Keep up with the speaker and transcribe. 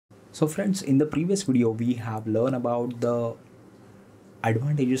So friends, in the previous video, we have learned about the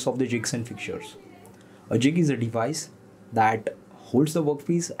advantages of the jigs and fixtures. A jig is a device that holds the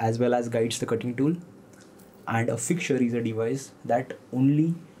workpiece as well as guides the cutting tool, and a fixture is a device that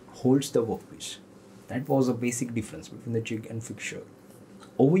only holds the workpiece. That was a basic difference between the jig and fixture.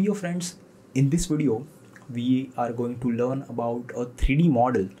 Over here friends, in this video, we are going to learn about a 3D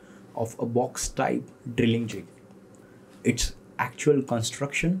model of a box type drilling jig. Its actual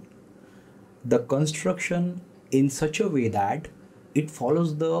construction, the construction in such a way that it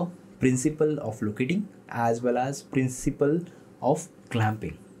follows the principle of locating as well as principle of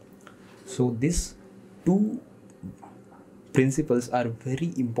clamping. So these two principles are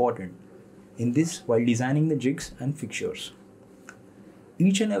very important in this while designing the jigs and fixtures.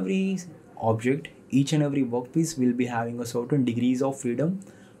 Each and every object, each and every workpiece will be having a certain degrees of freedom.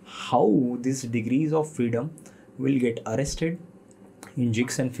 How these degrees of freedom will get arrested in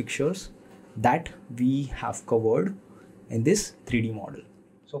jigs and fixtures, that we have covered in this 3D model.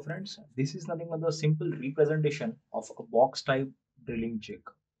 So friends, this is nothing but the simple representation of a box type drilling jig.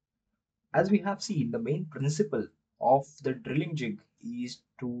 As we have seen, the main principle of the drilling jig is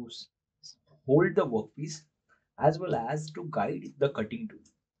to hold the workpiece as well as to guide the cutting tool.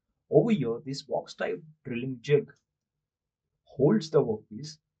 Over here, this box type drilling jig holds the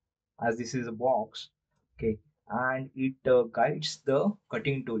workpiece as this is a box, okay, and it guides the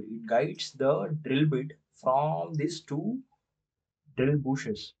cutting tool. It guides the drill bit from these two drill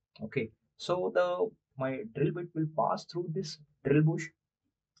bushes, okay. So the my drill bit will pass through this drill bush,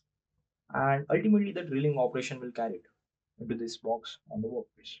 and ultimately the drilling operation will carry it into this box on the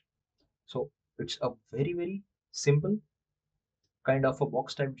workpiece. So it's a very simple kind of a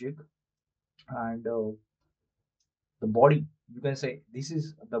box type jig, and the body, you can say this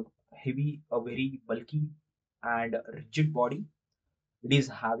is the heavy, a very bulky and rigid body. It is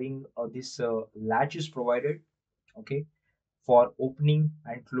having this latch is provided, okay, for opening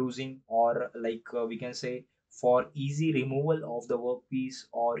and closing, or we can say for easy removal of the workpiece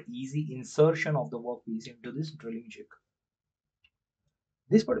or easy insertion of the workpiece into this drilling jig.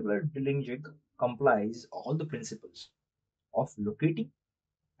 This particular drilling jig complies all the principles of locating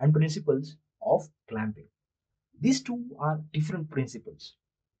and principles of clamping. These two are different principles.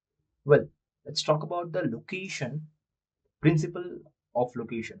 Well, let's talk about the location principle of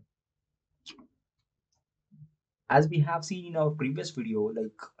location. As we have seen in our previous video,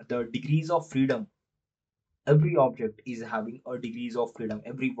 like the degrees of freedom, every object is having a degrees of freedom,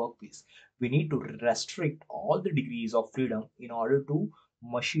 every workpiece. We need to restrict all the degrees of freedom in order to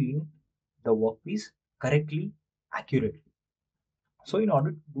machine the workpiece correctly, accurately. So in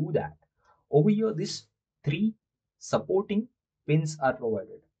order to do that, over here, these three supporting pins are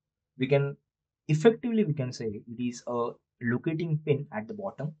provided. We can effectively, we can say it is a locating pin at the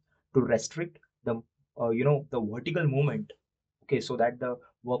bottom to restrict the the vertical movement, okay, so that the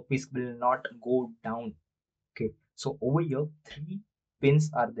workpiece will not go down, okay. So over here, three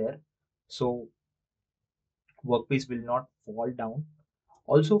pins are there, so workpiece will not fall down.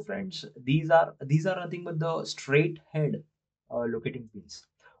 Also friends, these are nothing but the straight head locating pins.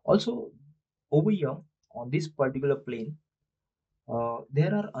 Also over here on this particular plane,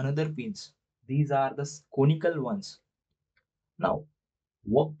 there are another pins. These are the conical ones. Now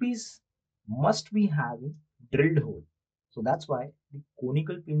workpiece must be having drilled hole, so that's why the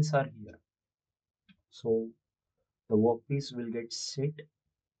conical pins are here. So the workpiece will get set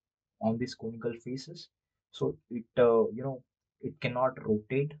on these conical faces, so it it cannot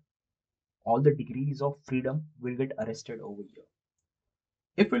rotate. All the degrees of freedom will get arrested over here.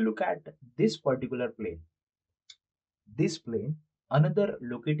 If we look at this particular plane, this plane, another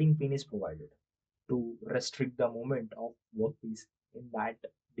locating pin is provided to restrict the movement of workpiece in that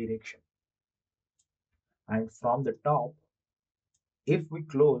direction. And from the top, if we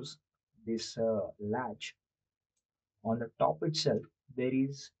close this latch, on the top itself, there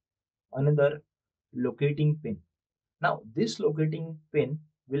is another locating pin. Now, this locating pin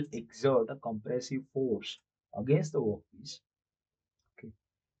will exert a compressive force against the workpiece. Okay.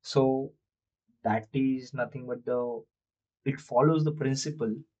 So that is nothing but the it follows the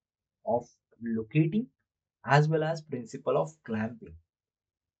principle of locating as well as principle of clamping.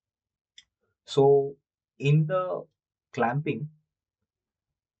 So in the clamping,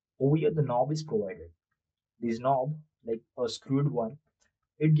 over here the knob is provided. This knob, like a screwed one,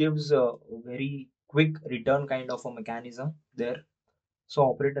 it gives a very quick return kind of a mechanism there. So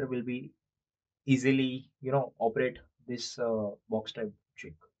operator will be easily, operate this box type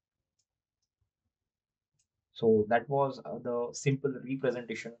jig. So that was the simple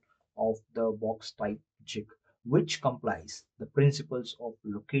representation of the box type jig. which complies the principles of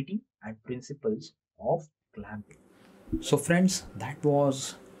locating and principles of clamping. So friends, that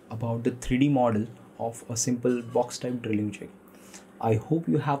was about the 3D model of a simple box type drilling jig. I hope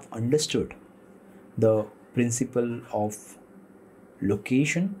you have understood the principle of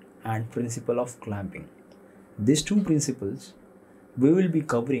location and principle of clamping. These two principles we will be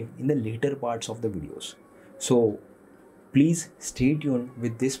covering in the later parts of the videos. So please stay tuned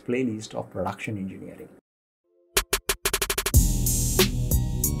with this playlist of production engineering.